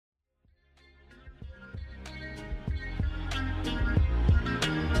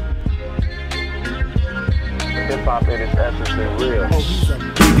hop in its essence and real. Oh, he's the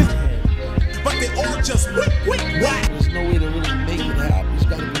biggest head. But they all just whack. There's no way to really make it happen. He's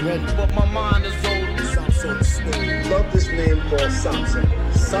gotta be ready. But my mind is old. Sounds so smooth. Love this name called Sopson.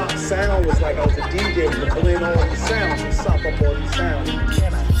 Sop sound was like I was a DJ to blend all these sounds and sop up all these sounds.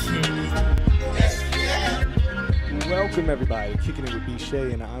 Welcome everybody to Kickin It with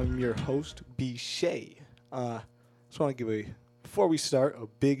BShea, and I'm your host, BShea. Just want to give before we start, a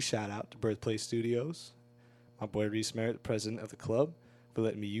big shout out to Birthplace Studios. My boy Reese Merritt, the president of the club, for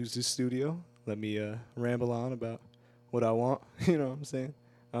letting me use this studio. Let me ramble on about what I want. You know what I'm saying?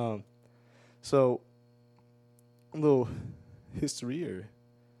 So, a little history or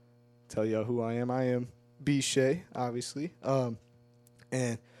tell y'all who I am. I am BShea, obviously.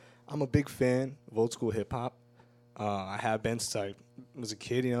 And I'm a big fan of old school hip hop. I have been since I was a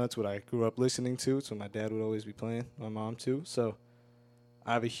kid. You know, that's what I grew up listening to. It's what my dad would always be playing, my mom too. So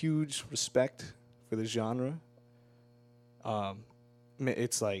I have a huge respect for the genre.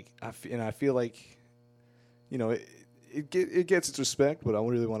 It's like, I feel like, you know, it gets its respect, but I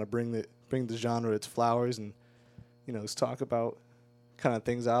really want to bring the genre its flowers and, you know, let's talk about kind of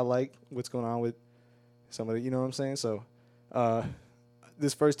things I like, what's going on with some of the, you know what I'm saying? So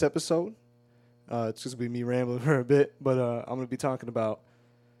this first episode, it's just going to be me rambling for a bit, but I'm going to be talking about,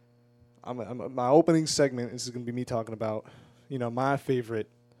 my opening segment is going to be me talking about, you know, my favorite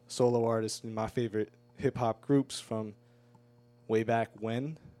solo artists and my favorite hip-hop groups from way back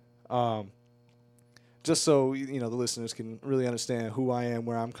when. Just so, you know, the listeners can really understand who I am,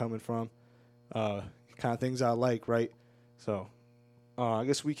 where I'm coming from, kind of things I like, right? So I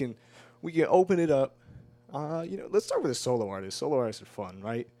guess we can open it up. You know, let's start with a solo artist. Solo artists are fun,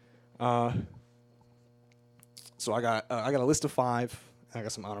 right? So I got a list of 5. I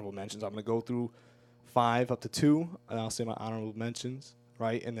got some honorable mentions. I'm gonna go through 5 up to 2, and I'll say my honorable mentions,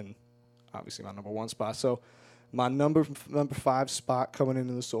 right? And then obviously my number 1 spot. So my number 5 spot coming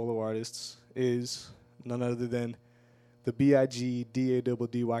into the solo artists is none other than the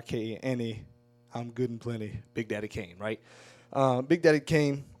BIGDADDYKANE. I'm good and plenty. Big Daddy Kane, right? Big Daddy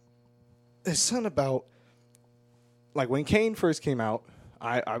Kane. There's something about, like, when Kane first came out,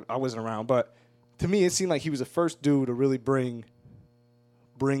 I wasn't around, but to me, it seemed like he was the first dude to really bring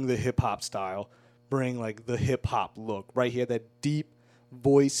the hip-hop style, bring, like, the hip-hop look, right? He had that deep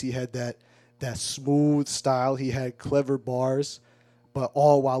voice. He had that smooth style. He had clever bars, but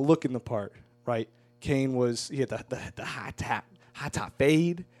all while looking the part, right? Kane he had the high top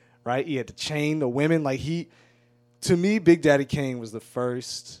fade, right? He had the chain, the women. Like, to me, Big Daddy Kane was the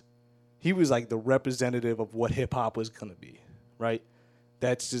first. He was, like, the representative of what hip-hop was going to be, right?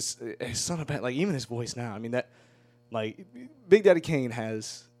 That's just, it's something about, like, even his voice now. I mean, that, like, Big Daddy Kane I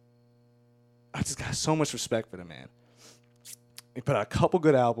just got so much respect for the man. He put out a couple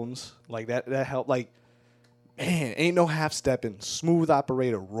good albums, like, that helped, like, man, Ain't No Half Steppin', Smooth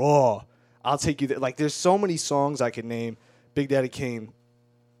Operator, Raw, I'll Take You There. Like, there's so many songs I could name Big Daddy Kane.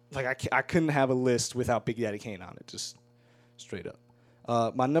 Like, I couldn't have a list without Big Daddy Kane on it, just straight up.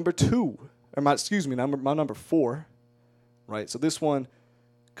 My number 4, right? So this one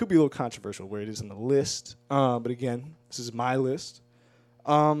could be a little controversial where it is in the list, but again, this is my list,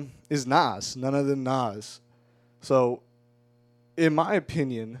 is Nas, none other than Nas. So, in my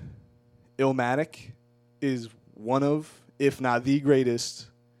opinion, Illmatic is one of, if not the greatest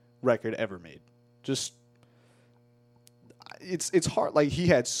record ever made. Just, it's hard. Like, he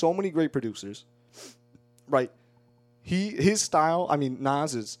had so many great producers, right? His style, I mean,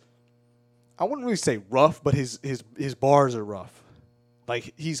 Nas is, I wouldn't really say rough, but his bars are rough.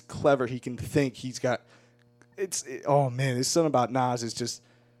 Like, he's clever. He can think. He's got, oh man, there's something about Nas. It's just,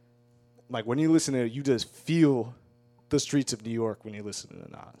 like, when you listen to it, you just feel the streets of New York when you listen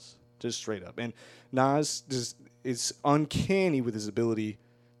to Nas, just straight up. And Nas just is uncanny with his ability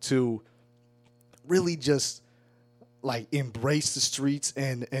to really just, like, embrace the streets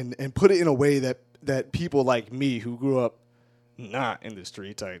and put it in a way that people like me who grew up not in the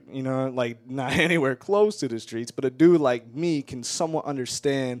streets, you know, like, not anywhere close to the streets, but a dude like me can somewhat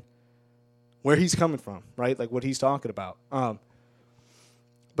understand where he's coming from, right? Like, what he's talking about.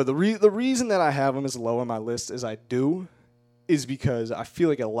 But the reason that I have him as low on my list as I do is because I feel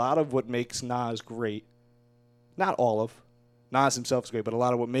like a lot of what makes Nas great, not all of, Nas himself is great, but a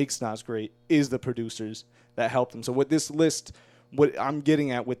lot of what makes Nas great is the producers that helped him. So what I'm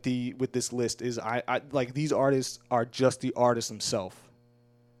getting at with this list is I like, these artists are just the artist himself,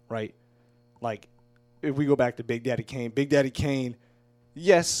 right? Like, if we go back to Big Daddy Kane,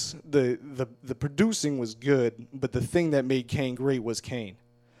 yes, the producing was good, but the thing that made Kane great was Kane.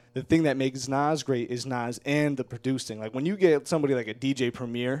 The thing that makes Nas great is Nas and the producing. Like, when you get somebody like a DJ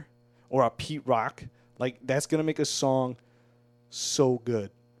Premier or a Pete Rock, Like, that's going to make a song so good,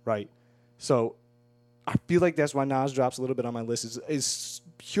 right? So I feel like that's why Nas drops a little bit on my list. Is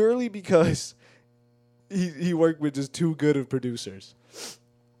purely because he worked with just too good of producers.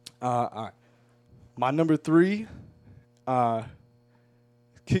 All right. My number 3,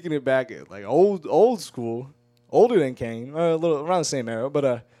 kicking it back at like old school, older than Kane, a little around the same era,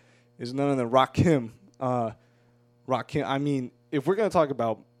 but is none other than Rakim. Rakim. I mean, if we're gonna talk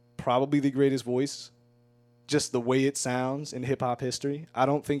about probably the greatest voice, just the way it sounds in hip hop history, I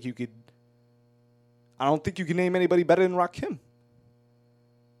don't think you can name anybody better than Rakim.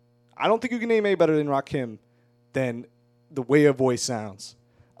 I don't think you can name anybody better than Rakim than the way a voice sounds.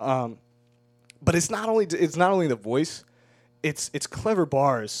 But it's not only the voice, it's clever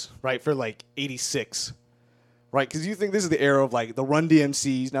bars, right? For like 86, right? Because you think this is the era of like the Run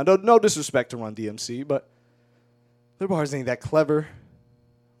DMCs. Now, no disrespect to Run DMC, but their bars ain't that clever,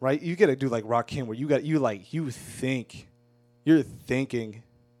 right? You gotta do like Rakim, where you're thinking.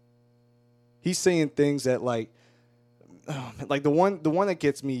 He's saying things that like the one that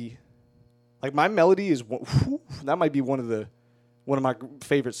gets me, like my melody is that might be one of my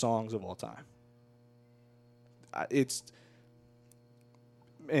favorite songs of all time.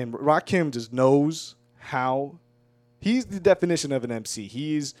 And Rakim just knows how. He's the definition of an MC.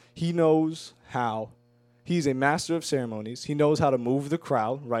 He knows how. He's a master of ceremonies. He knows how to move the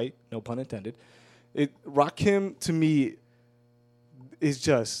crowd, right? No pun intended. Rakim to me is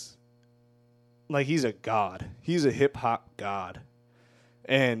just like he's a god. He's a hip hop god.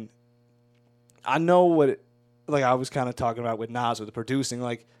 And I know like I was kind of talking about with Nas with the producing,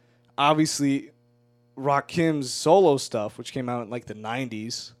 like obviously Rakim's solo stuff, which came out in like the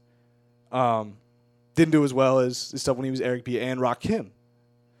 90s, didn't do as well as the stuff when he was Eric B. and Rakim.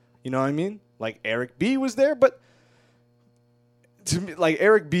 You know what I mean? Like Eric B. was there, but to me, like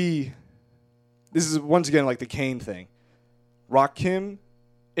Eric B., this is once again like the Kane thing.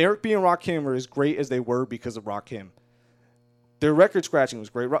 Eric B. and Rakim were as great as they were because of Rakim. Their record scratching was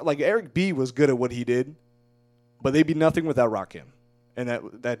great. Like Eric B. was good at what he did, but they'd be nothing without Rakim, and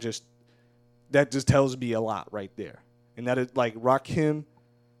that just tells me a lot right there. And that is like Rakim,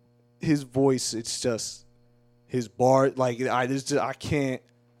 his voice, it's just his bar. Like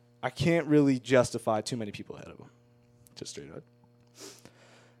I can't really justify too many people ahead of him. Just straight up.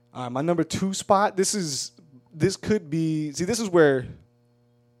 My number 2 spot. This is where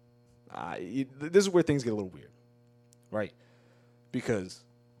things get a little weird, right? Because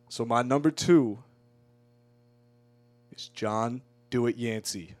my number 2 is John Do It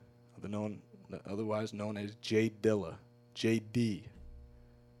Yancey, otherwise known as J Dilla, JD.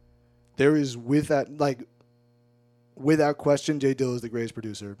 There is without question, J Dilla is the greatest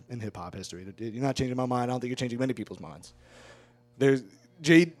producer in hip hop history. You're not changing my mind. I don't think you're changing many people's minds. There's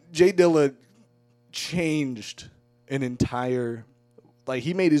J Dilla changed an entire, like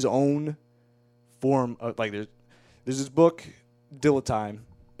he made his own form of, like there's this book Dilla Time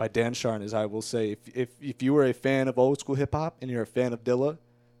by Dan Sharn. I will say, if you were a fan of old school hip hop and you're a fan of Dilla,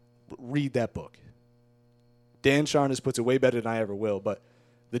 read that book. Dan Sharn has puts it way better than I ever will, but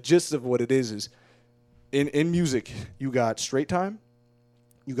the gist of what it is in music, you got straight time,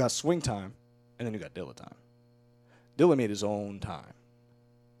 you got swing time, and then you got Dilla time. Dilla made his own time.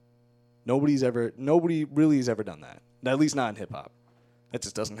 Nobody really has ever done that. At least not in hip hop. That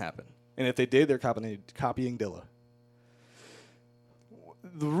just doesn't happen. And if they did, they're copying Dilla.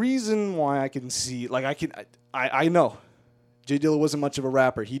 The reason why I can see, like I know J Dilla wasn't much of a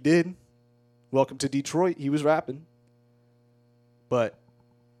rapper. He did. Welcome to Detroit. He was rapping. But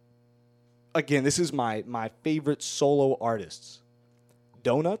again, this is my favorite solo artists.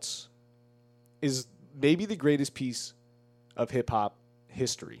 Donuts is maybe the greatest piece of hip hop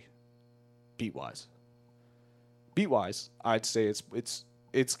history, beat wise. Beat wise, I'd say it's.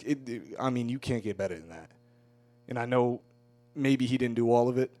 I mean, you can't get better than that. And I know maybe he didn't do all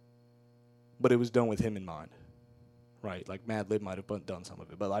of it, but it was done with him in mind, right? Like Madlib might have done some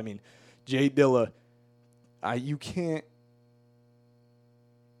of it, but I mean, J Dilla,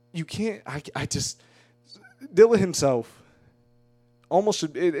 Dilla himself almost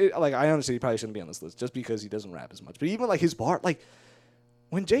should, like, I honestly, he probably shouldn't be on this list just because he doesn't rap as much. But even, like, his bar, like,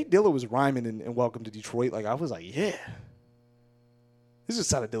 when J Dilla was rhyming in Welcome to Detroit, like, I was like, yeah. This is a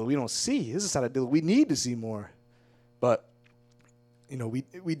side of Dilla we don't see. This is a side of Dilla we need to see more. But, you know,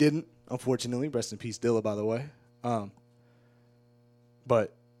 we didn't, unfortunately. Rest in peace, Dilla, by the way.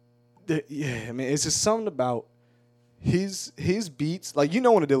 But, yeah, I mean, it's just something about his beats. Like, you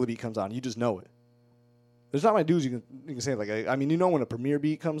know when a Dilla beat comes on. You just know it. There's not many dudes you can say, like, I mean, you know when a Premier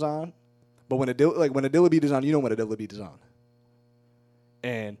beat comes on. But when a Dilla beat is on, you know when a Dilla beat is on.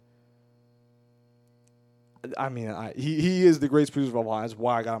 And I mean, he is the greatest producer of all time. That's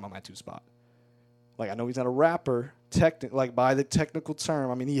why I got him on my 2 spot. Like, I know he's not a rapper, like by the technical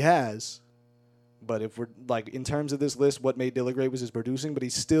term. I mean, he has. But if we're, like, in terms of this list, what made Dilla great was his producing. But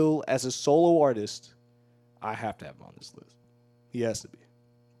he's still, as a solo artist, I have to have him on this list. He has to be.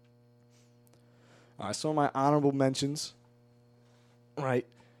 All right, some of my honorable mentions. Right.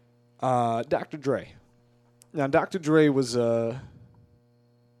 Dr. Dre. Now, Dr. Dre was, for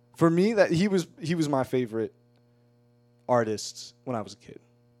me, that he was my favorite artist when I was a kid.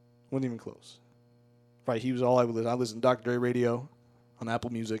 Wasn't even close. Right, he was all I would listen. I listened to Dr. Dre radio on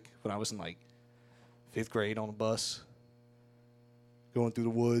Apple Music when I was in, like, 5th grade on a bus, going through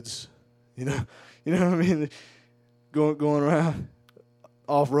the woods, you know what I mean? Going around,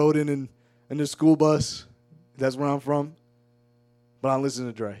 off-roading in the school bus. That's where I'm from. But I'm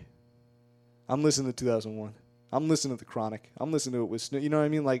listening to Dre. I'm listening to 2001. I'm listening to The Chronic. I'm listening to it with Snoop. You know what I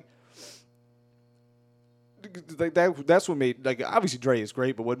mean? Like that's what made, like, obviously Dre is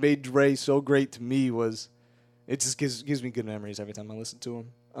great, but what made Dre so great to me was it just gives me good memories every time I listen to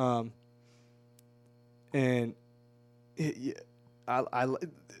him. And the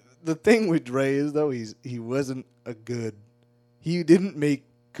thing with Dre is, though, he wasn't he didn't make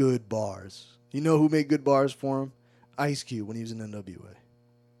good bars. You know who made good bars for him? Ice Cube when he was in NWA.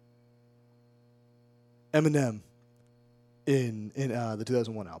 Eminem in the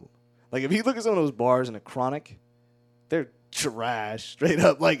 2001 album. Like, if you look at some of those bars in The Chronic, they're trash, straight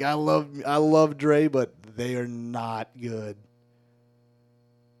up. Like, I love Dre, but they are not good.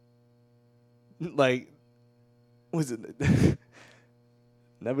 Like, what is it?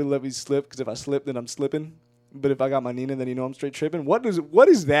 Never let me slip, because if I slip, then I'm slipping. But if I got my Nina, then you know I'm straight tripping. What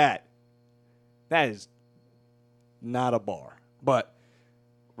is that? That is not a bar. But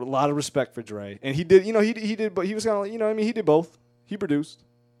a lot of respect for Dre. And he did, he did, but he was kind of, what I mean? He did both. He produced.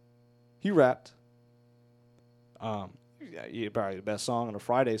 He rapped. He had probably the best song on the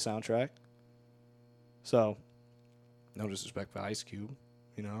Friday soundtrack. So, no disrespect for Ice Cube,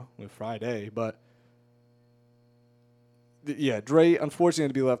 with Friday. But, yeah, Dre, unfortunately, had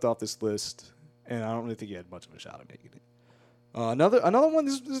to be left off this list. And I don't really think he had much of a shot at making it. Another one,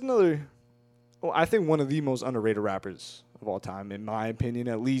 this is another, I think one of the most underrated rappers of all time, in my opinion,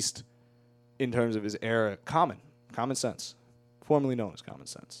 at least in terms of his era. Common Sense, formerly known as Common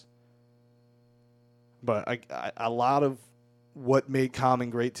Sense. But a lot of what made Common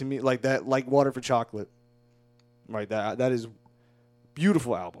great to me, like that, like Water for Chocolate, right? That is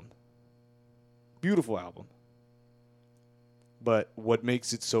beautiful album. But what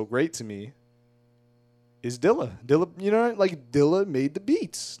makes it so great to me is Dilla. Dilla made the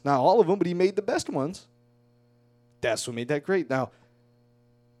beats. Not all of them, but he made the best ones. That's what made that great. Now,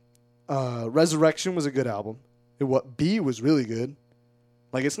 Resurrection was a good album. B was really good.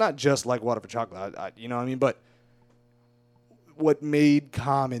 Like, it's not just like Water for Chocolate, you know what I mean? But what made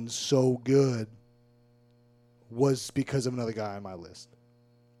Common so good was because of another guy on my list.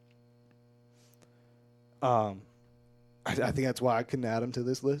 I think that's why I couldn't add him to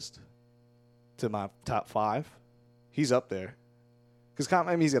this list, to my top 5. He's up there. Because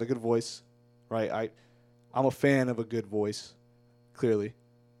Common, he's got a good voice, right? I'm a fan of a good voice, clearly.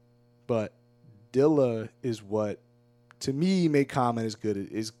 But Dilla is what, to me, made Common as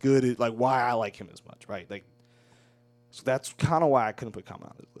good, like, why I like him as much, right? Like, so that's kind of why I couldn't put Common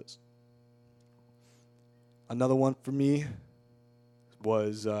on this list. Another one for me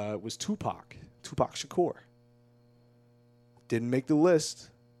was Tupac Shakur. Didn't make the list.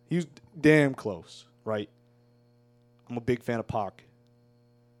 He was damn close, right? I'm a big fan of Pac.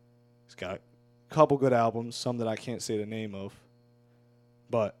 He's got a couple good albums, some that I can't say the name of.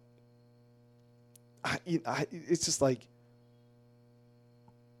 But it's just like,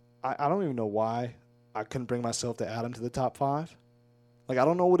 I don't even know why I couldn't bring myself to add him to the top 5. Like, I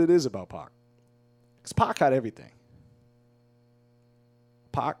don't know what it is about Pac. Because Pac had everything.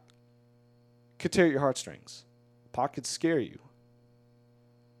 Pac could tear your heartstrings. Pac could scare you.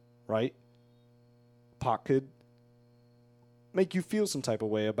 Right? Pac could make you feel some type of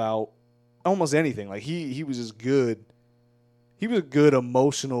way about almost anything. Like, he was just good. He was a good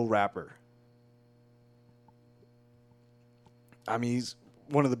emotional rapper. I mean, he's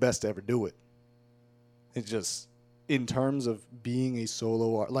one of the best to ever do it. It's just, in terms of being a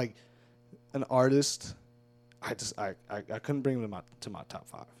solo like an artist, I couldn't bring him to my top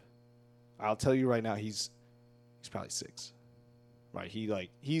 5. I'll tell you right now, he's probably 6. Right?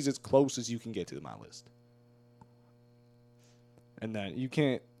 He's as close as you can get to my list. And then you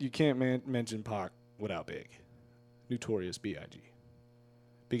can't mention Pac without Big. Notorious B.I.G.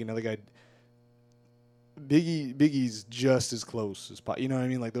 Big, another guy. Biggie's just as close as Pac. You know what I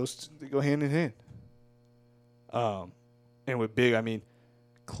mean? Like, those, they go hand in hand. And with Big, I mean,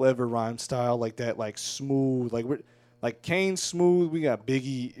 clever rhyme style like that, like smooth, like Kane's smooth. We got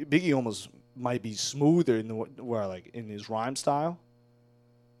Biggie. Biggie almost might be smoother in his rhyme style,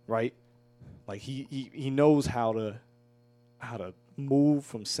 right? Like he knows how to move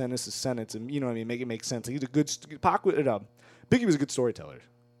from sentence to sentence, and you know what I mean, make it make sense. He's a good Biggie was a good storyteller,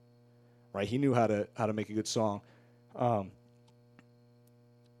 right? He knew how to make a good song.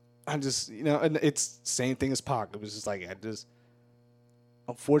 I'm just, and it's same thing as Pac. It was just like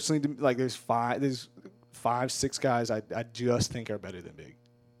unfortunately, like there's five, six guys I just think are better than Big.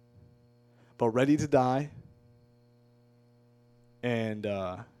 But Ready to Die and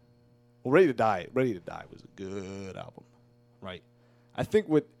Ready to Die was a good album, right? I think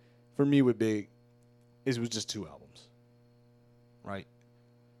for me with Big it was just 2 albums, right?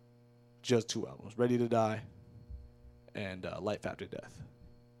 Just 2 albums, Ready to Die and Life After Death.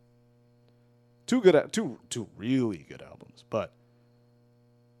 Two really good albums, but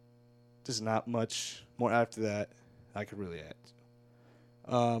there's not much more after that I could really add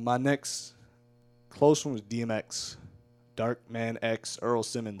to. My next close one was DMX, Dark Man X, Earl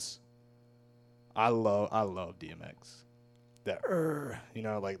Simmons. I love DMX. That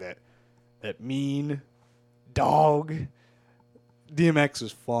like that mean dog. DMX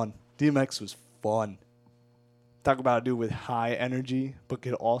was fun. Talk about a dude with high energy, but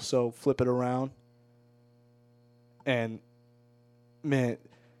could also flip it around. And man,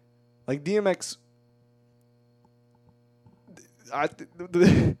 like DMX,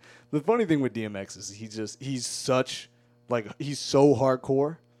 the funny thing with DMX is he's so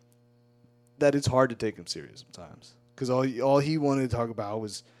hardcore that it's hard to take him serious sometimes. Because all he wanted to talk about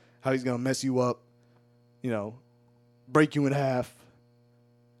was how he's gonna mess you up, break you in half,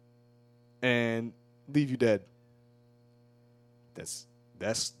 and leave you dead. That's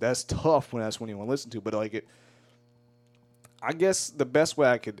tough when you want to listen to, but I guess the best way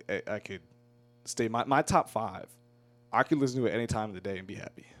I could stay my top 5, I could listen to it any time of the day and be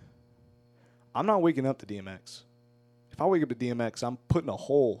happy. I'm not waking up to DMX. If I wake up to DMX, I'm putting a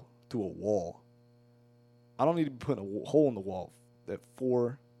hole through a wall. I don't need to be putting a hole in the wall at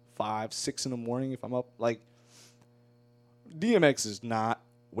 4, 5, 6 in the morning if I'm up. Like, DMX is not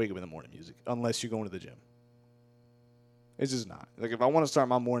wake up in the morning music unless you're going to the gym. It's just not. Like, if I want to start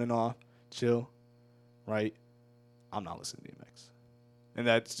my morning off, chill, right, I'm not listening to DMX. And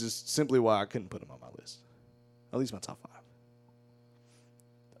that's just simply why I couldn't put him on my list. At least my top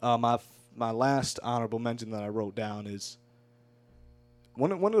 5. My last honorable mention that I wrote down is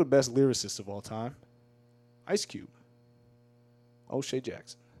one of the best lyricists of all time, Ice Cube, O'Shea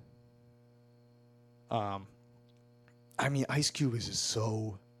Jackson. Ice Cube is just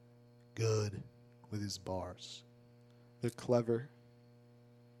so good with his bars. They're clever,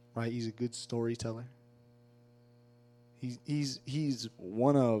 right? He's a good storyteller. He's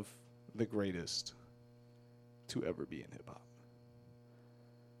one of the greatest to ever be in hip hop.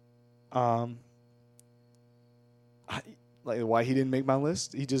 Why he didn't make my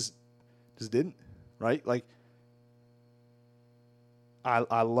list? He just didn't, right? Like,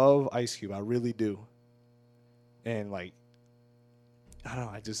 I love Ice Cube, I really do, and I don't know,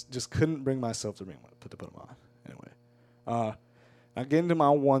 I just couldn't bring myself to put him on. Anyway, now getting to my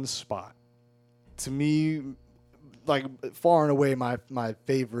one spot. To me, far and away my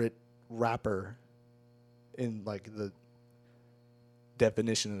favorite rapper in the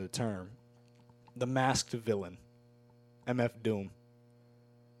definition of the term, the masked villain, MF Doom.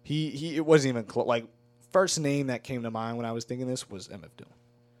 He it wasn't even close. First name that came to mind when I was thinking this was MF Doom.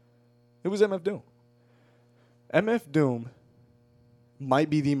 It was MF Doom. MF Doom might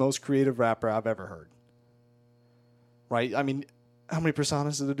be the most creative rapper I've ever heard. Right? I mean, how many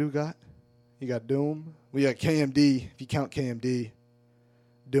personas does the dude got? You got Doom. We got KMD, if you count KMD.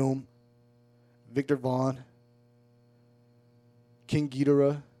 Doom. Victor Vaughn. King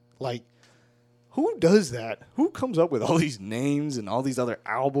Ghidorah. Who does that? Who comes up with all these names and all these other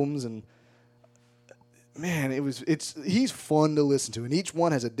albums? And man, he's fun to listen to, and each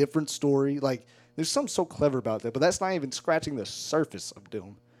one has a different story. There's something so clever about that, but that's not even scratching the surface of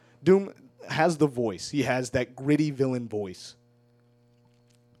Doom. Doom has the voice. He has that gritty villain voice.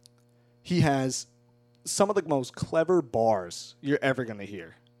 He has some of the most clever bars you're ever going to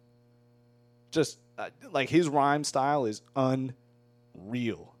hear. Just, his rhyme style is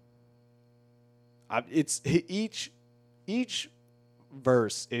unreal. Each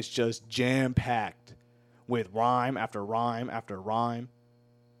verse is just jam-packed with rhyme after rhyme after rhyme.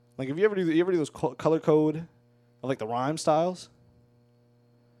 If you ever do those color code of the rhyme styles,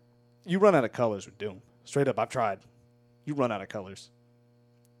 you run out of colors with Doom. Straight up, I've tried. You run out of colors.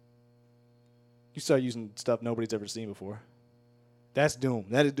 You start using stuff nobody's ever seen before. That's Doom.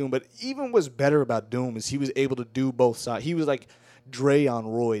 That is Doom. But even what's better about Doom is he was able to do both sides. He was like Dre on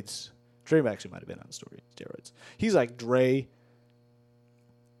roids. Dre actually might have been on steroids. He's like Dre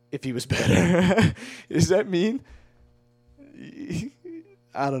if he was better. Does that mean?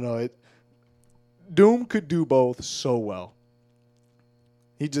 I don't know. Doom could do both so well.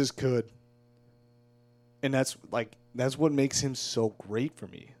 He just could. And that's what makes him so great for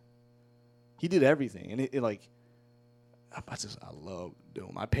me. He did everything. And I love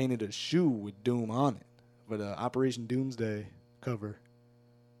Doom. I painted a shoe with Doom on it for the Operation Doomsday cover.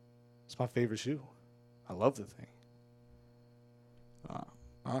 It's my favorite shoe. I love the thing.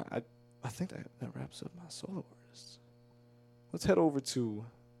 All right, I think that wraps up my solo artists. Let's head over to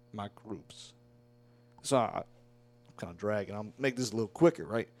my groups. So I'm kind of dragging. I'll make this a little quicker,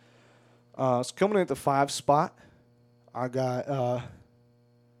 right? So coming in at the 5 spot, I got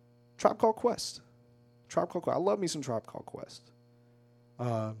Tribe Called Quest. Tribe Called Quest. I love me some Tribe Called Quest.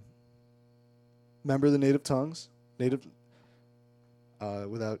 Member of the Native Tongues.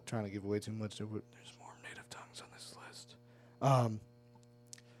 Without trying to give away too much, there's more Native Tongues on this list.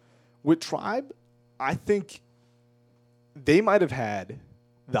 With Tribe, I think they might have had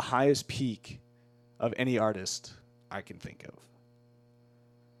the highest peak of any artist I can think of.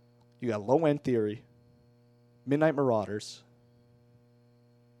 You got Low End Theory, Midnight Marauders.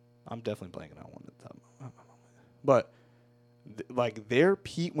 I'm definitely blanking on one at the top. But like their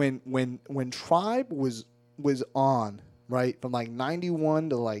peak when Tribe was on, right, from like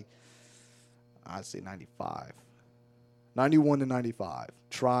 91 to like I'd say 95. 91 to 95.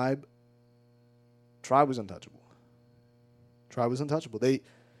 Tribe was untouchable. Tribe was untouchable. They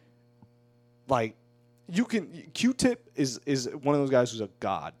like Q-Tip is one of those guys who's a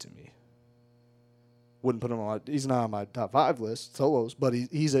god to me. Wouldn't put him on. He's not on my top 5 list solos, but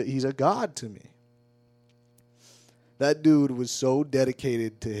he's a god to me. That dude was so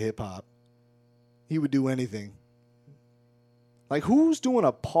dedicated to hip hop. He would do anything. Like who's doing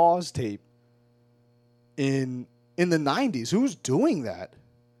a pause tape in the 90s? Who's doing that?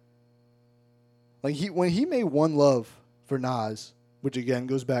 Like when he made One Love for Nas, which again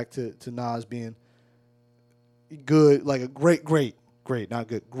goes back to Nas being good, like a great, not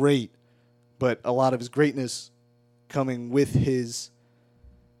good, great, but a lot of his greatness coming with his,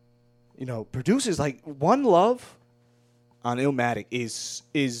 producers. Like One Love on Illmatic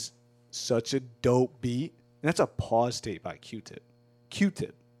is such a dope beat. And that's a pause tape by Q-Tip.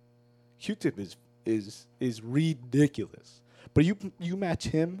 Q-Tip is ridiculous. But you match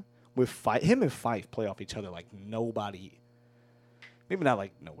him with Fife. Him and Fife play off each other like nobody. Maybe not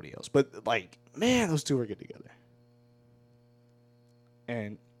like nobody else, but like, man, those two are good together.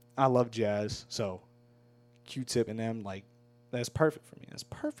 And I love jazz, so Q-Tip and them, like, that's perfect for me. That's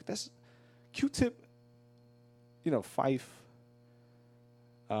perfect. That's Q-Tip, Fife.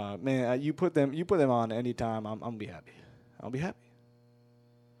 Man, you put them on anytime, I'm gonna be happy. I'll be happy.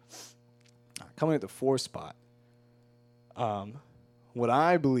 Coming at the 4th spot, what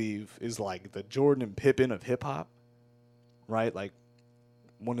I believe is like the Jordan and Pippen of hip hop, right? Like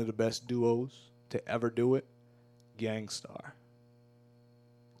one of the best duos to ever do it, Gangstar.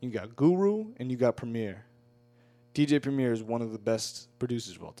 You got Guru and you got Premier. DJ Premier is one of the best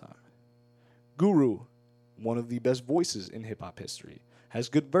producers of all time. Guru, one of the best voices in hip hop history, has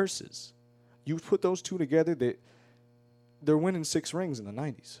good verses. You put those two together, they're winning 6 rings in the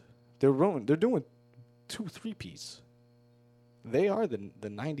 90s. They're doing 2 3-piece. They are the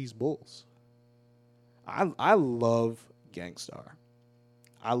 90s Bulls. I love Gangstar.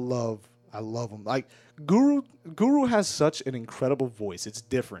 I love him. Like Guru has such an incredible voice. It's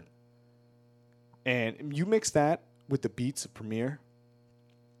different. And you mix that with the beats of Premier,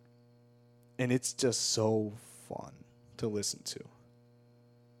 and it's just so fun to listen to.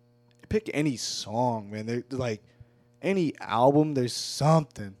 Pick any song, man. They're like any album, there's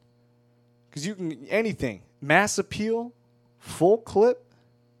something. Because you can anything. Mass Appeal, Full Clip,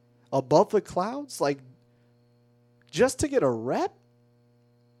 Above the Clouds, like just to get a rep.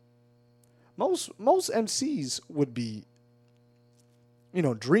 Most MCs would be,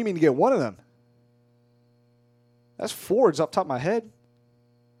 dreaming to get one of them. That's Fords off the top of my head.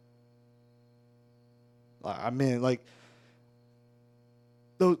 I mean, like,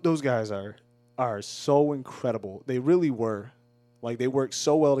 those guys are so incredible. They really were. Like, they worked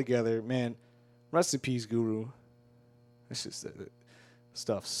so well together. Man, rest in peace, Guru. It's just that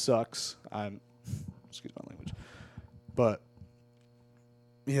stuff sucks. Excuse my language. But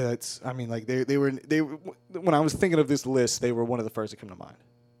yeah, they were when I was thinking of this list, they were one of the first to come to mind.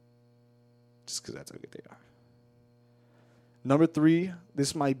 Just because that's how good they are. Number 3,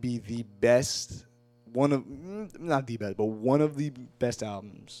 this might be the best, not the best, but one of the best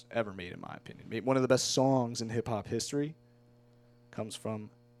albums ever made, in my opinion. One of the best songs in hip-hop history comes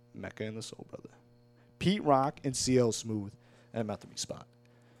from Mecca and the Soul Brother. Pete Rock and CL Smooth at my 3 spot.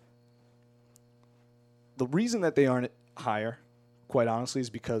 The reason that they aren't higher, quite honestly,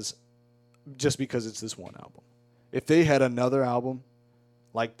 is because it's this one album. If they had another album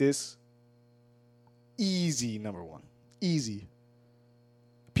like this, easy number 1. Easy.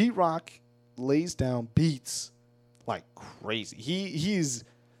 Pete Rock lays down beats like crazy. He's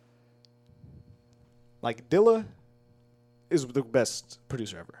like, Dilla is the best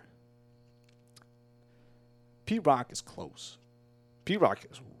producer ever. Pete Rock is close. Pete Rock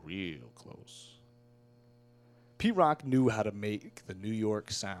is real close. Pete Rock knew how to make the New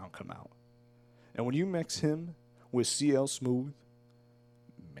York sound come out. And when you mix him with CL Smooth,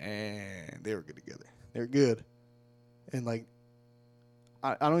 man, they were good together. They're good. And like,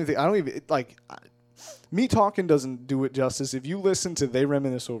 me talking doesn't do it justice. If you listen to They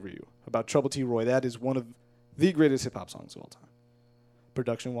Reminisce Over You about Trouble T. Roy, that is one of the greatest hip hop songs of all time.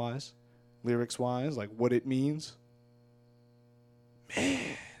 Production wise, lyrics wise, like what it means.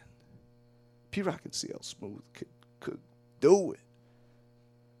 Man, P Rock and CL Smooth could do it.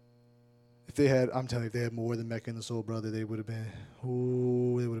 If they had, I'm telling you, if they had more than Mecca and the Soul Brother, they would have been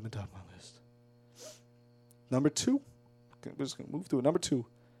top of my list. Number 2. We're just going to move through it. Number 2.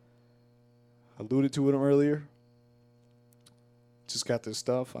 Alluded to it earlier. Just got this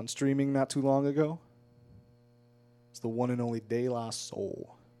stuff on streaming not too long ago. It's the one and only De La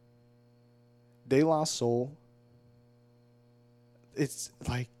Soul. De La Soul. It's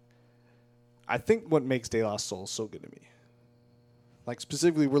like, I think what makes De La Soul so good to me. Like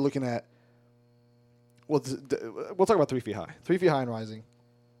specifically, we're looking at, we'll talk about 3 Feet High. 3 Feet High and Rising,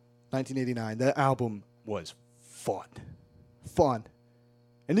 1989. That album was fun.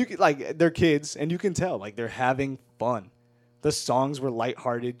 And you can, like, they're kids, and you can tell, like, they're having fun. The songs were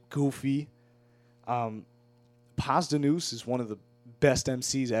lighthearted, goofy. Paz Danoose is one of the best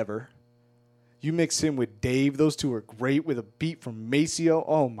MCs ever. You mix him with Dave, those two are great with a beat from Maceo.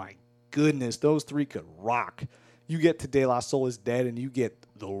 Oh my goodness, those 3 could rock. You get to De La Soul is Dead, and you get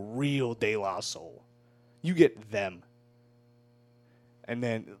the real De La Soul. You get them. And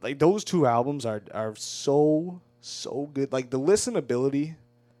then, like, those 2 albums are so good. Like, the listenability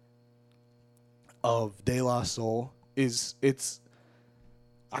of De La Soul I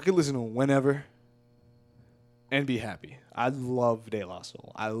could listen to it whenever and be happy. I love De La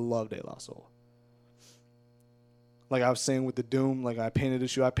Soul. Like I was saying with the Doom, like I painted a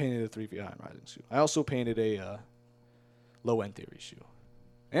shoe. I painted a 3 Feet High and Rising shoe. I also painted a Low End Theory shoe.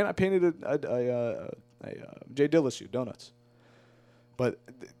 And I painted a J Dilla shoe, Donuts. But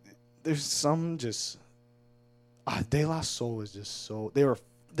there's some just... De La Soul is just so... They're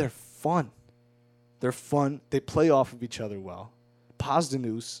fun. They're fun. They play off of each other well. Paz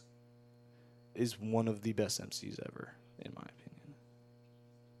Danoose is one of the best MCs ever, in my opinion.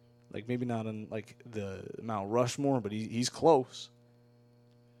 Like, maybe not on, like, the Mount Rushmore, but he's close.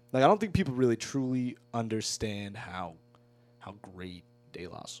 Like, I don't think people really truly understand how great De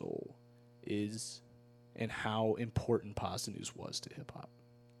La Soul is and how important Paz Danoose was to hip-hop.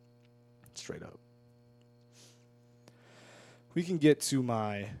 Straight up. We can get to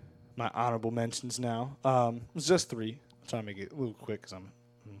my honorable mentions now. It's just 3. I'm trying to make it a little quick because I'm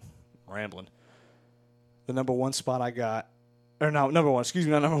rambling. The number 1 spot I got, number 1. Excuse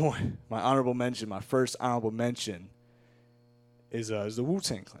me, not number 1. My honorable mention, my first honorable mention is the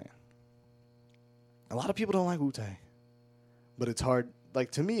Wu-Tang Clan. A lot of people don't like Wu-Tang, but it's hard.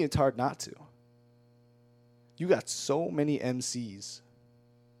 Like, to me, it's hard not to. You got so many MCs,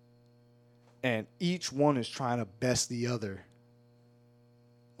 and each one is trying to best the other.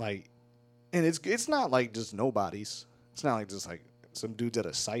 Like, and it's not like just nobodies. It's not like just like some dudes at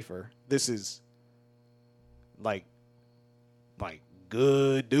a cypher. This is like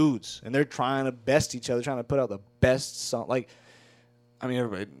good dudes, and they're trying to best each other, trying to put out the best song. Like, I mean,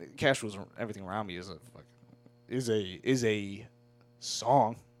 everybody, Cash Was Everything Around Me is a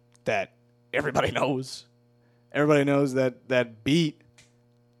song that everybody knows. Everybody knows that beat,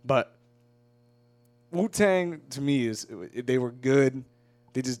 but Wu-Tang to me they were good.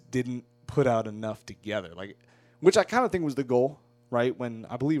 They just didn't put out enough together, like, which I kind of think was the goal, right? When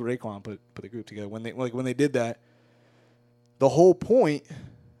I believe Raekwon put the group together, when they did that, the whole point,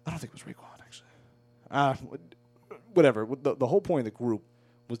 I don't think it was Raekwon actually. Whatever. The whole point of the group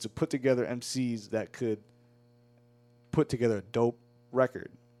was to put together MCs that could put together a dope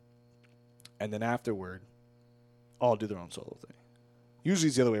record, and then afterward, all do their own solo thing. Usually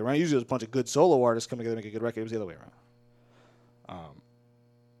it's the other way around. Usually there's a bunch of good solo artists coming together to make a good record. It was the other way around.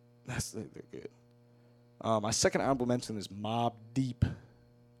 They're good. My second honorable mention is Mobb Deep.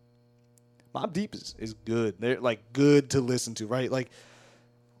 Mobb Deep is good. They're like good to listen to, right? Like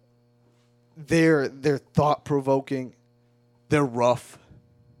they're thought provoking. They're rough.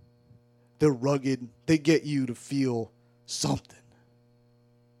 They're rugged. They get you to feel something.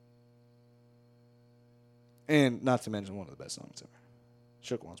 And not to mention one of the best songs ever,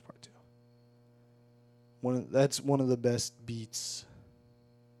 Shook Ones Part 2. That's one of the best beats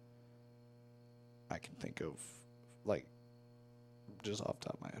I can think of, like, just off the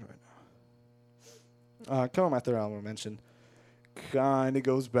top of my head right now. Coming on my third album I mentioned, kind of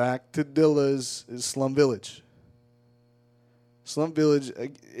goes back to Dilla's is Slum Village. Slum Village,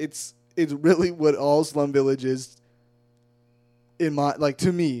 it's really what all Slum Village is. In my, like,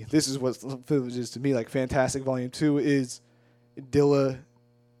 to me, this is what Slum Village is to me. Like, Fantastic Volume 2 is Dilla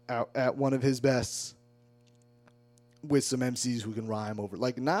out at one of his bests with some MCs who can rhyme over.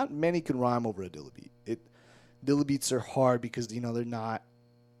 Like, not many can rhyme over a Dilla beat. Dilla beats are hard because, you know, they're not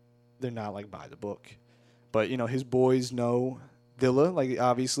like by the book. But, you know, his boys know Dilla, like,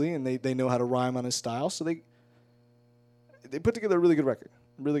 obviously, and they know how to rhyme on his style, so they put together a really good record.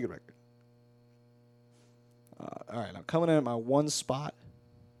 Really good record. All right, now coming in at my one spot,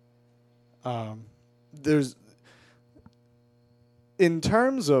 there's, in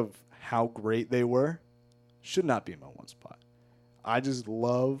terms of how great they were, should not be in my one spot. I just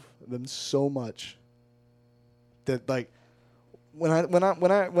love them so much that, like,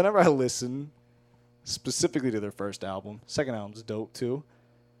 whenever I listen specifically to their first album, second album's dope too.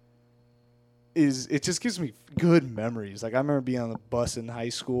 It just gives me good memories. Like, I remember being on the bus in high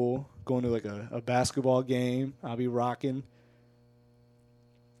school, going to like a basketball game. I'll be rocking.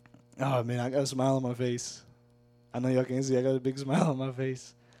 Oh man, I got a smile on my face. I know y'all can't see. I got a big smile on my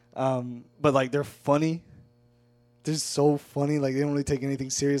face. But like, they're funny. They're so funny. Like, they don't really take anything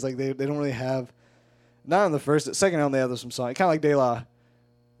serious. Like, they don't really have. Not on the second album they have some songs. Kind of like De La.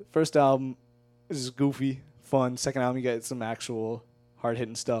 First album is goofy, fun. Second album you get some actual hard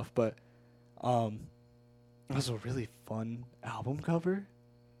hitting stuff. But it was a really fun album cover.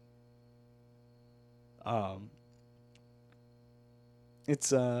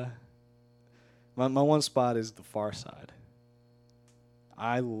 It's my one spot is The Far Side.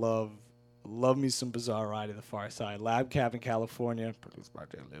 I love me some Bizarre Ride of The Far Side. Lab Cap in California, produced by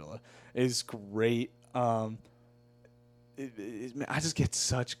Jay Lilla, is great. I just get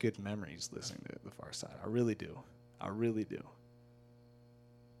such good memories listening to The Far Side. I really do. I really do.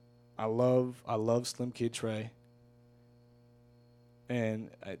 I love Slim Kid Trey.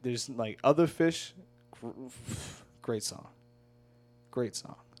 And there's like Other Fish, great song. Great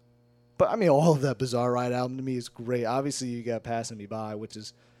song. But I mean, all of that Bizarre Ride album to me is great. Obviously, you got Passing Me By, which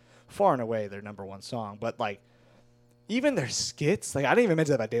is far and away their number one song. But like, even their skits, like, I didn't even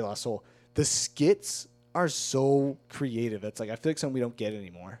mention that by De La Soul. The skits are so creative. It's like, I feel like something we don't get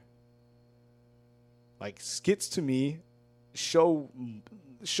anymore. Like, skits to me show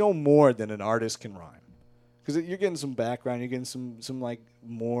more than an artist can rhyme. Because you're getting some background, you're getting some like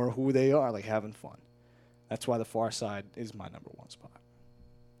more who they are, like having fun. That's why The Far Side is my number one spot.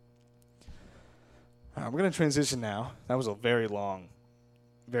 All right, we're going to transition now. That was a very long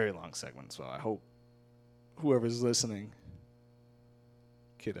segment, so I hope whoever's listening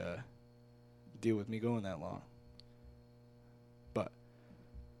could deal with me going that long. But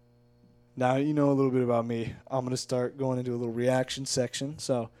now you know a little bit about me. I'm going to start going into a little reaction section.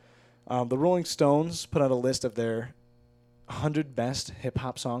 So the Rolling Stones put out a list of their 100 best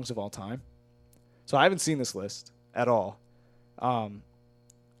hip-hop songs of all time. So I haven't seen this list at all.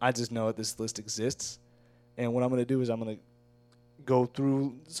 I just know that this list exists. And what I'm going to do is I'm going to go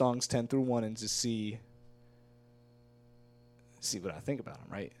through songs 10 through 1 and just see what I think about them,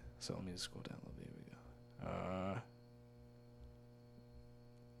 right? So let me just scroll down a little bit. Here we go.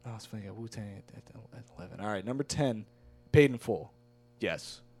 Oh, it's funny. I got Wu-Tang at 11. All right, number 10, Paid in Full.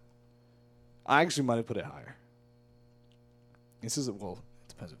 Yes. I actually might have put it higher. This is, well, it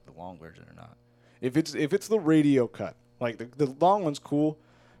depends if it's the long version or not. If it's the radio cut, like the long one's cool,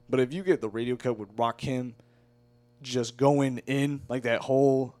 but if you get the radio cut with Rakim just going in, like that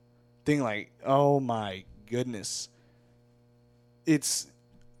whole thing, like, oh my goodness. It's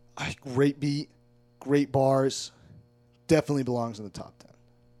a great beat, great bars, definitely belongs in the top 10.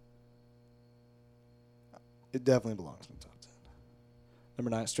 It definitely belongs in the top 10. Number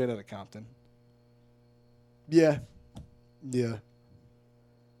 9, Straight Outta Compton. Yeah.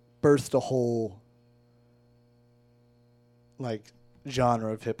 Birthed a whole, like,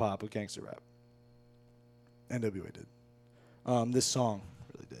 genre of hip-hop with gangster rap. NWA did. This song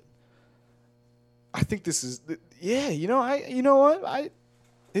really did. I think this is yeah. You know what?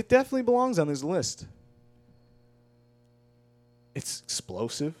 It definitely belongs on this list. It's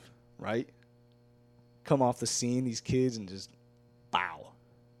explosive, right? Come off the scene, these kids, and just bow.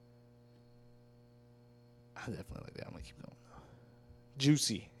 I definitely like that. I'm gonna keep going.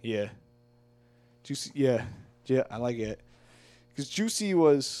 Juicy, yeah. Juicy, yeah. Yeah, I like it. Because Juicy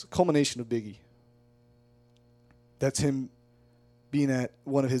was culmination of Biggie. That's him being at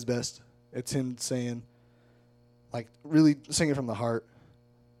one of his best. It's him saying, like, really singing from the heart.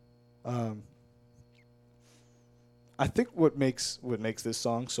 I think what makes this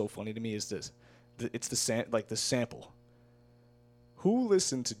song so funny to me is this. It's the sample. Who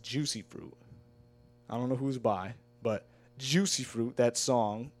listened to Juicy Fruit? I don't know who's by, but Juicy Fruit, that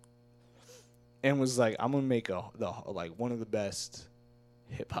song, and was like, I'm gonna make one of the best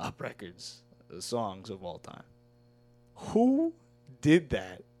hip hop records, songs of all time. Who did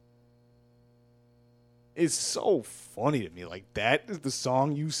that? It's so funny to me. Like, that is the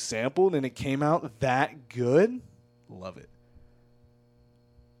song you sampled and it came out that good? Love it.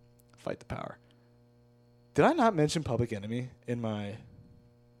 Fight the Power. Did I not mention Public Enemy in my...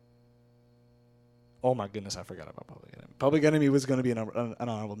 Oh my goodness, I forgot about Public Enemy. Public Enemy was going to be an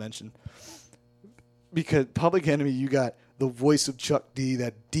honorable mention. Because Public Enemy, you got the voice of Chuck D,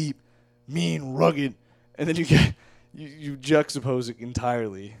 that deep, mean, rugged, and then you juxtapose it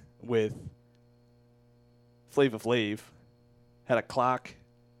entirely with Flava Flav. Had a clock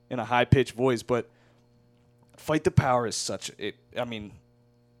and a high-pitched voice, but Fight the Power is I'm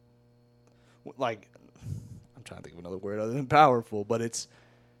trying to think of another word other than powerful, but it's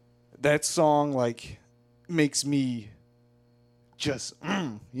that song, like, makes me just,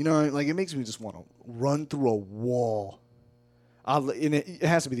 it makes me just want to run through a wall. And it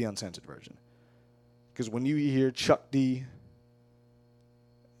has to be the uncensored version. Because when you hear Chuck D,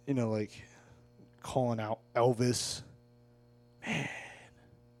 calling out Elvis,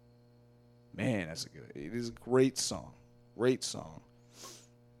 man, it is a great song. Great song.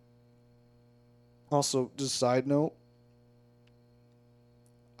 Also, just side note,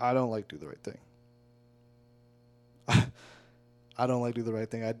 I don't like Do the Right Thing. I don't like Do the Right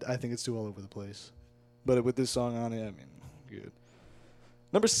Thing. I think it's too all over the place. But with this song on it, good.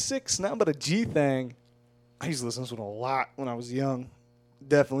 Number 6, Nothing But a G Thing. I used to listen to it a lot when I was young.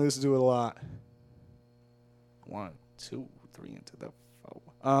 Definitely listen to it a lot. 1, 2, 3 into the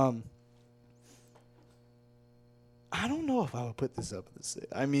 4. I don't know if I would put this up at the 6.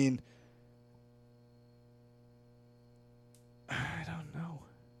 I don't know.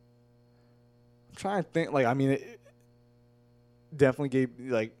 I'm trying to think. It definitely gave,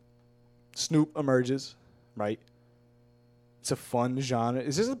 Snoop emerges, right? It's a fun genre.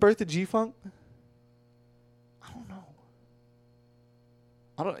 Is this the birth of G-Funk?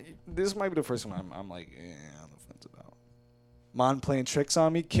 I don't know. This might be the first one I'm on the fence about. Mon playing tricks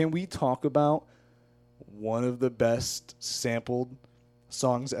on me. Can we talk about one of the best sampled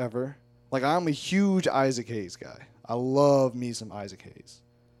songs ever? I'm a huge Isaac Hayes guy. I love me some Isaac Hayes.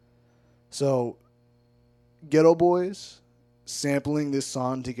 So, Ghetto Boys sampling this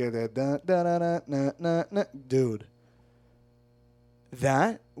song together. Dude.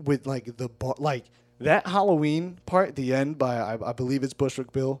 That with the bar, that Halloween part at the end by I believe it's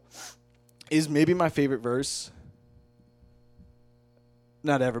Bushwick Bill is maybe my favorite verse.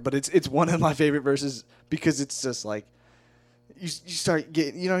 Not ever, but it's one of my favorite verses because it's just you start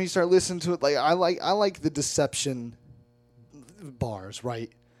getting, you start listening to it. I like the deception bars, right?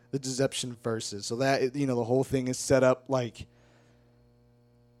 The deception verses. So that, the whole thing is set up they're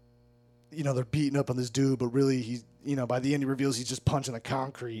beating up on this dude, but really he's, by the end he reveals he's just punching the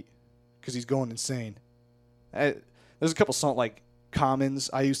concrete because he's going insane. There's a couple songs like Commons.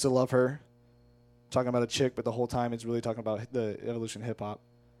 I used to love her. Talking about a chick, but the whole time it's really talking about the evolution of hip hop.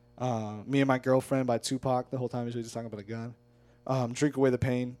 Me and My Girlfriend by Tupac. The whole time he's really just talking about a gun. Drink Away the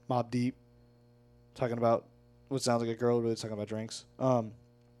Pain, Mobb Deep. Talking about what sounds like a girl, really talking about drinks. Or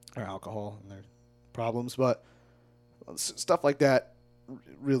alcohol and their problems. But stuff like that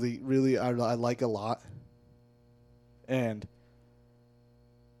really, really I like a lot. And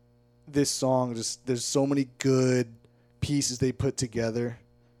this song, there's so many good pieces they put together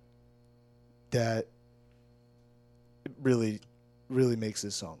that really, really makes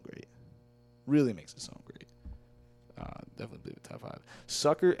this song great. Really makes this song great. Definitely believe it top 5.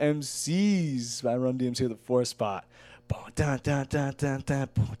 Sucker MCs by Run DMC with the 4th spot.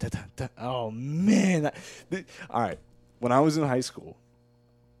 Oh, man. All right. When I was in high school,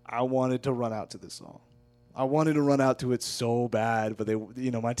 I wanted to run out to this song. I wanted to run out to it so bad, but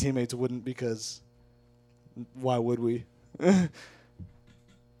my teammates wouldn't because why would we?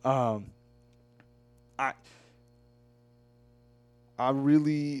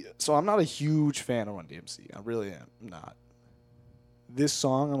 So I'm not a huge fan of Run DMC. I really am not. This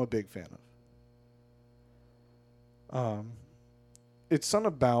song I'm a big fan of. It's something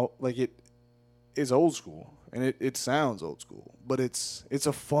about like it is old school and it sounds old school, but it's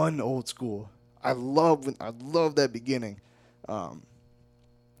a fun old school. I love that beginning. But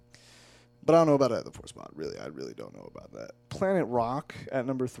I don't know about it at the 4th spot. Really, I really don't know about that. Planet Rock at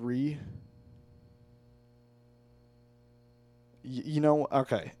number 3.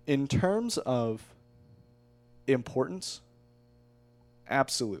 Okay. In terms of importance,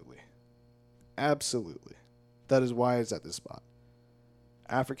 absolutely. Absolutely. That is why it's at this spot.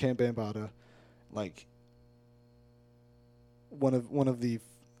 African Bambaataa, like one of the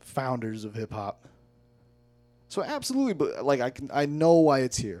founders of hip hop. So absolutely, but like I know why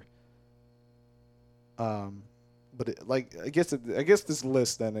it's here. But I guess this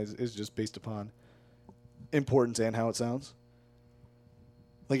list then is just based upon importance and how it sounds.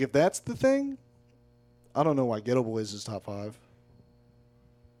 Like if that's the thing, I don't know why Gettable is his top 5.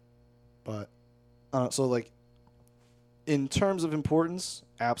 But so like in terms of importance,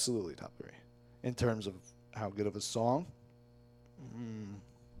 absolutely top 3. In terms of how good of a song,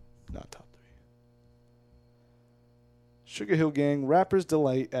 not top 3. Sugar Hill Gang, Rapper's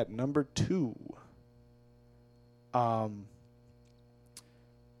Delight at number 2. All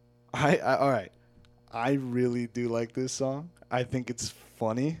right. I really do like this song. I think it's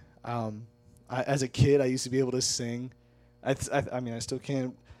funny. As a kid, I used to be able to sing. I mean, I still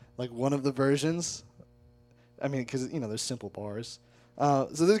can't. Like one of the versions. I mean, because there's simple bars. So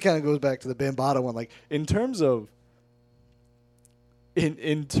this kind of goes back to the Bambaataa one. Like in terms of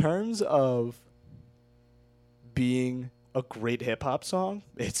being a great hip hop song,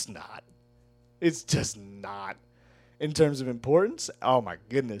 it's not. It's just not. In terms of importance, oh my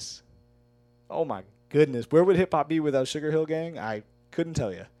goodness. Where would hip hop be without Sugar Hill Gang? I couldn't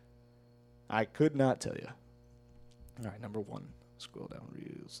tell you. I could not tell you. All right, number 1. Scroll down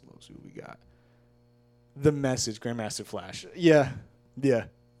real slow. See what we got. The Message, Grandmaster Flash. Yeah.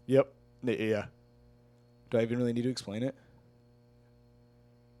 Yep. Yeah. Do I even really need to explain it?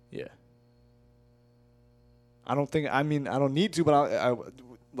 Yeah. I don't need to, but I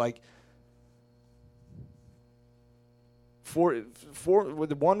like for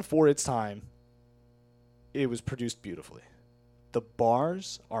its time, it was produced beautifully. The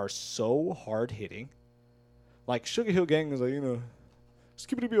bars are so hard hitting. Like Sugar Hill Gang is like,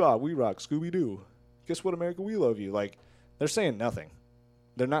 skibbity-bee-bop, we rock, Scooby-Doo. Guess what, America, we love you. Like, they're saying nothing.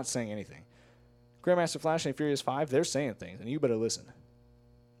 They're not saying anything. Grandmaster Flash and Furious 5, they're saying things, and you better listen.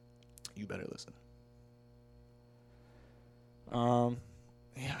 Yeah, I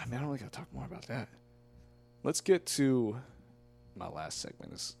don't really got to talk more about that. Let's get to my last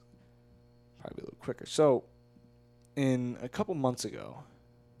segment. It's probably a little quicker. So, in a couple months ago,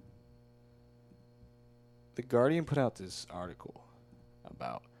 The Guardian put out this article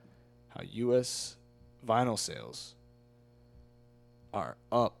about how U.S. vinyl sales are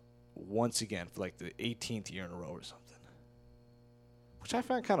up once again for like the 18th year in a row or something, which I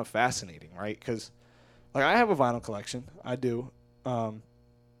find kind of fascinating, right? Because like I have a vinyl collection, I do, and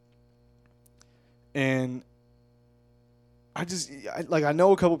I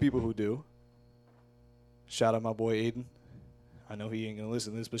know a couple people who do. Shout out my boy Aiden. I know he ain't gonna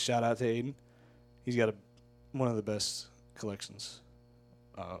listen to this, but shout out to Aiden. He's got one of the best collections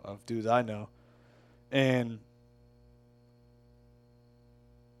of dudes I know, and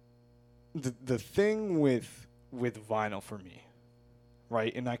the thing with vinyl for me,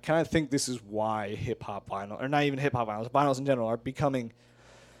 right? And I kind of think this is why hip hop vinyl, or not even hip hop vinyls in general, are becoming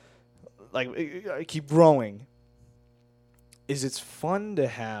keep growing. Is it's fun to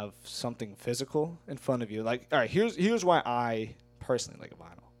have something physical in front of you. Like, all right, here's why I personally like a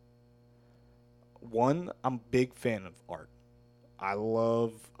vinyl. One, I'm a big fan of art. I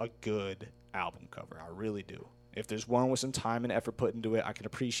love a good album cover. I really do. If there's one with some time and effort put into it, I can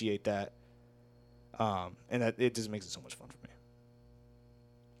appreciate that. And that it just makes it so much fun for me.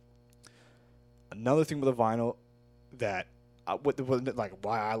 Another thing with a vinyl that,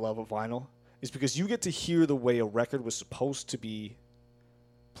 why I love a vinyl is because you get to hear the way a record was supposed to be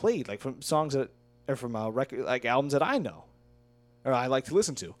played, like from songs that are from a record, like albums that I know or I like to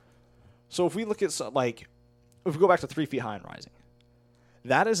listen to. So if we look at if we go back to 3 Feet High and Rising,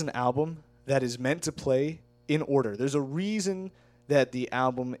 that is an album that is meant to play in order. There's a reason that the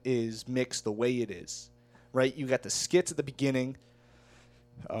album is mixed the way it is, right? You got the skits at the beginning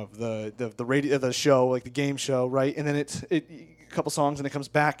of the radio, the show, like the game show, right? And then it's a couple songs and it comes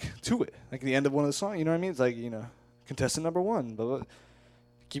back to it, like the end of one of the songs. You know what I mean? It's like, contestant number 1, blah, blah.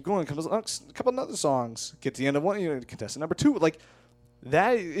 keep going. A couple other songs. Get to the end of one. Contestant number 2. Like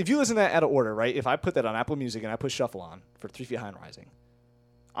that. If you listen to that out of order, right? If I put that on Apple Music and I put shuffle on for 3 Feet High and Rising,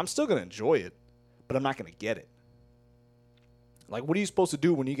 I'm still gonna enjoy it, but I'm not gonna get it. Like, what are you supposed to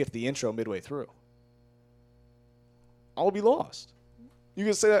do when you get to the intro midway through? I'll be lost. You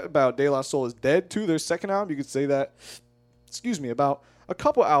can say that about De La Soul is Dead too. Their second album. You could say that. About a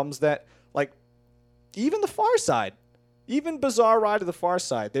couple albums that, like, even The Far Side, even Bizarre Ride to the Far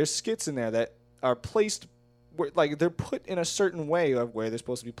Side, there's skits in there that are placed, where, like, they're put in a certain way of where they're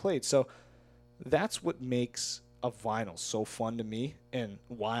supposed to be played. So that's what makes a vinyl so fun to me, and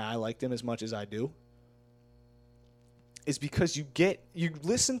why I like them as much as I do, is because you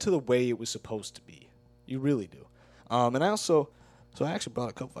listen to the way it was supposed to be. You really do. And I also, so I actually brought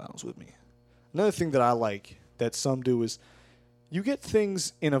a couple vinyls with me. Another thing that I like that some do is you get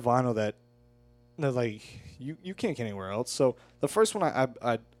things in a vinyl that like you can't get anywhere else. So the first one I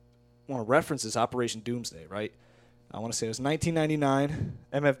want to reference is Operation Doomsday, right? I want to say it was 1999,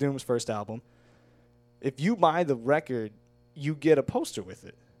 MF Doom's first album. If you buy the record, you get a poster with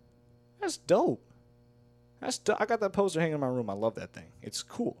it. That's dope. I got that poster hanging in my room. I love that thing. It's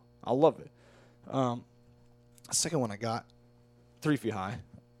cool. I love it. The second one I got, 3 Feet High,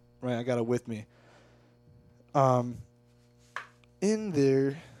 right? I got it with me. In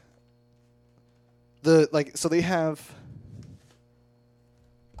there, so they have,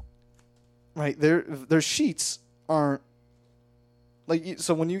 right? Their sheets aren't like,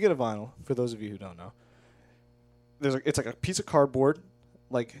 so when you get a vinyl, for those of you who don't know, it's like a piece of cardboard,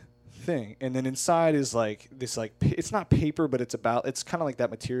 like, thing, and then inside is like this, like, it's not paper, but it's kind of like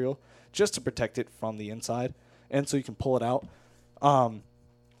that material just to protect it from the inside, and so you can pull it out.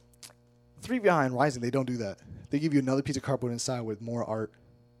 3 Feet High and Rising, they don't do that. They give you another piece of cardboard inside with more art,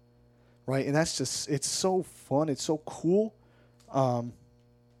 right? And that's just, it's so fun, it's so cool. You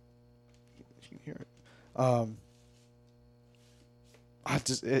can hear it. I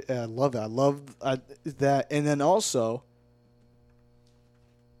love it. I love that. And then also,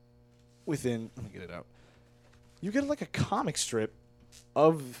 let me get it out. You get like a comic strip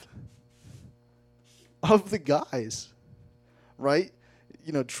of the guys, right?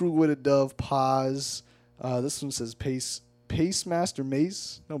 You know, True Witted Dove, Paz. This one says Pace Master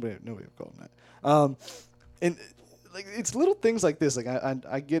Mace. Nobody would call him that. And like, it's little things like this. Like,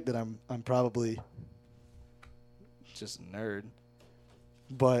 I get that I'm probably just a nerd,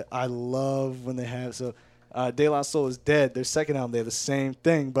 but I love when they have, so De La Soul is Dead. Their second album, they have the same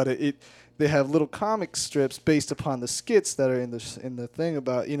thing, but they have little comic strips based upon the skits that are in the thing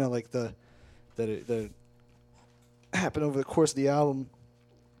about, you know, like that happen over the course of the album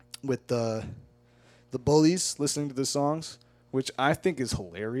with the bullies listening to the songs, which I think is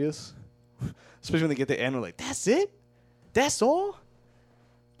hilarious, especially when they get to the end and like, that's it? That's all?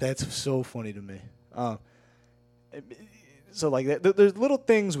 That's so funny to me. So like that, there's little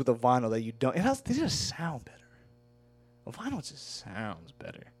things with a vinyl that you don't, they just sound better. A vinyl just sounds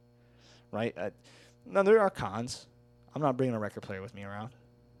better, right? Now there are cons. I'm not bringing a record player with me around,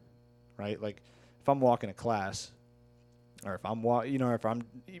 right? Like if I'm walking to class, or if I'm if I'm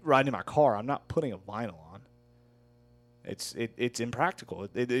riding in my car, I'm not putting a vinyl on. It's impractical.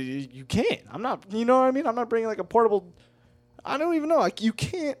 You can't. I'm not. You know what I mean? I'm not bringing like a portable. I don't even know. Like, you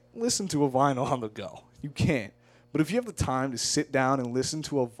can't listen to a vinyl on the go. You can't. But if you have the time to sit down and listen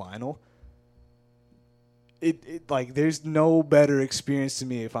to a vinyl, it like, there's no better experience to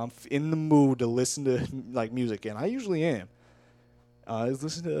me if I'm in the mood to listen to like music, and I usually am. Is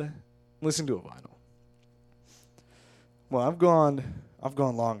listen to a vinyl. Well, I've gone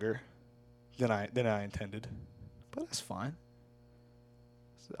longer than I intended, but that's fine.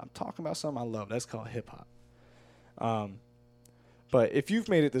 I'm talking about something I love. That's called hip hop. But if you've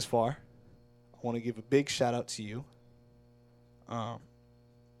made it this far, I want to give a big shout out to you.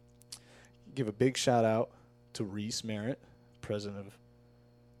 Give a big shout out to Reese Merritt, president of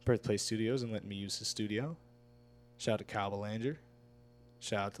Birthplace Studios, and letting me use his studio. Shout out to Kyle Belanger.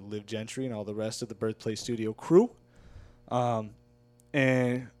 Shout out to Liv Gentry and all the rest of the Birthplace Studio crew.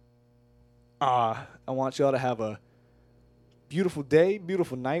 And I want y'all to have a beautiful day,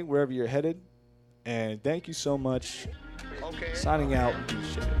 beautiful night, wherever you're headed. And thank you so much. Okay. Signing out.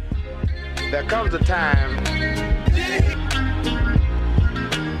 There comes a time